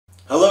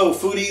Hello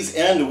foodies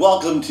and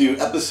welcome to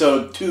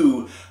episode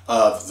 2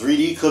 of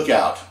 3D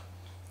Cookout.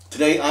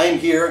 Today I am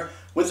here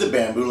with the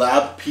Bambu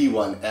Lab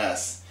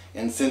P1S,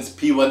 and since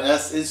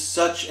P1S is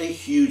such a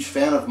huge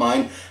fan of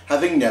mine,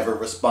 having never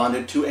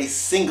responded to a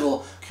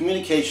single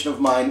communication of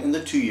mine in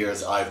the 2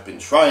 years I've been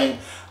trying,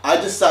 I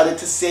decided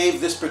to save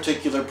this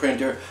particular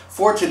printer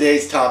for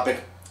today's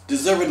topic,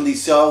 deservedly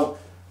so,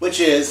 which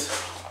is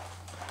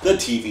the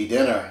TV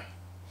dinner.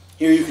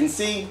 Here you can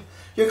see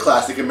your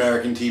classic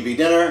American TV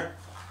dinner.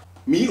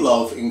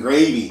 Meatloaf and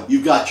gravy.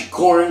 You've got your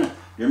corn,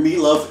 your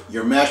meatloaf,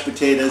 your mashed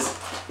potatoes.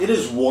 It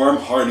is warm,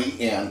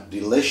 hearty, and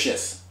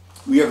delicious.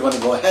 We are going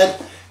to go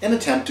ahead and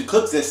attempt to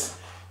cook this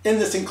in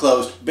this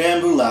enclosed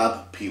Bambu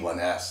Lab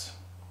P1S.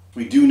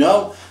 We do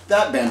know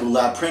that Bambu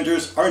Lab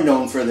printers are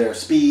known for their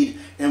speed,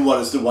 and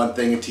what is the one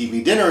thing a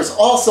TV dinner is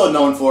also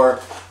known for?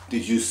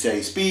 Did you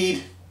say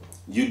speed?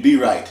 You'd be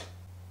right.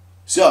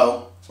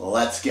 So,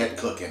 let's get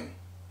cooking.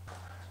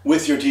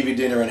 With your TV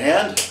dinner in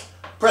hand,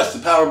 press the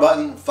power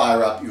button,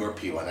 fire up your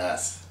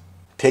P1S.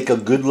 Take a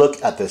good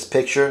look at this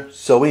picture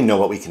so we know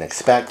what we can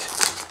expect,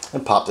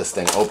 and pop this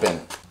thing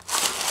open.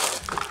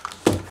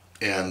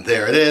 And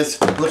there it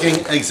is, looking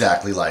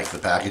exactly like the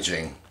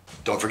packaging.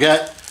 Don't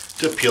forget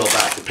to peel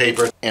back the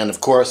paper. And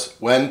of course,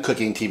 when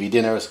cooking TV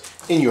dinners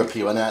in your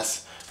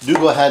P1S, do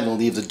go ahead and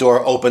leave the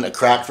door open a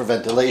crack for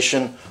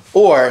ventilation,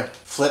 or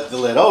flip the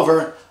lid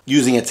over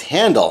using its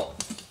handle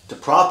to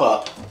prop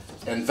up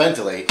and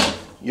ventilate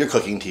your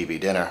cooking TV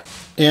dinner.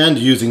 And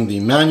using the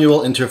manual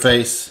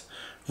interface,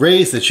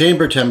 raise the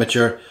chamber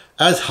temperature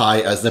as high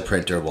as the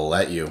printer will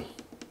let you.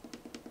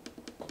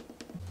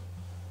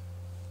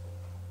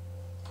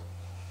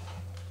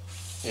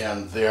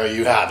 And there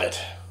you have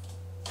it.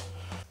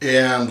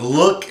 And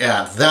look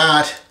at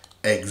that,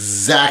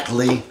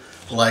 exactly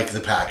like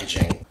the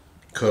packaging.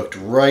 Cooked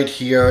right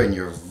here in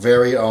your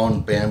very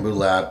own Bambu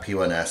Lab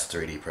P1S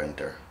 3D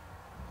printer.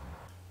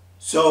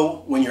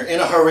 So when you're in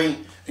a hurry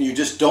and you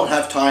just don't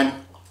have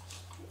time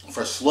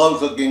for slow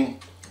cooking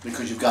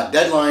because you've got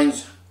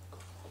deadlines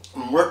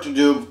and work to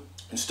do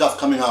and stuff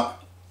coming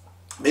up,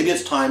 maybe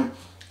it's time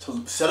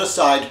to set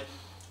aside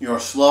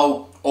your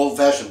slow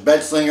old-fashioned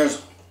bed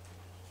slingers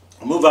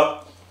and move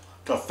up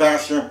to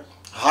faster,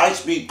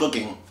 high-speed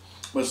cooking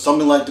with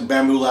something like the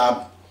Bambu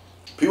Lab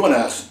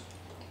P1S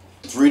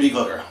 3D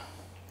cooker.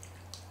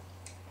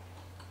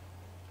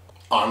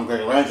 I'm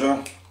Greg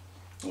Rancher.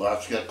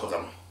 Let's get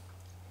cooking.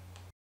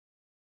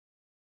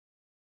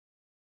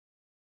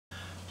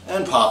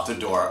 And pop the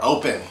door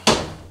open.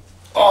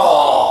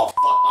 Oh,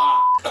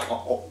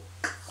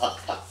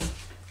 fuck.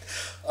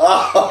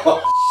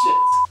 Oh,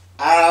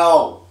 shit.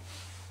 Ow.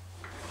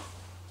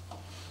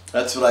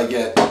 That's what I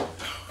get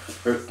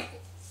for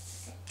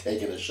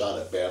taking a shot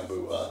at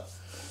Bambu.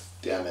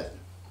 Damn it.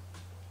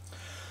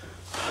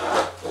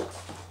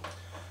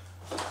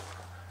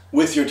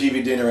 With your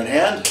TV dinner in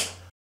hand,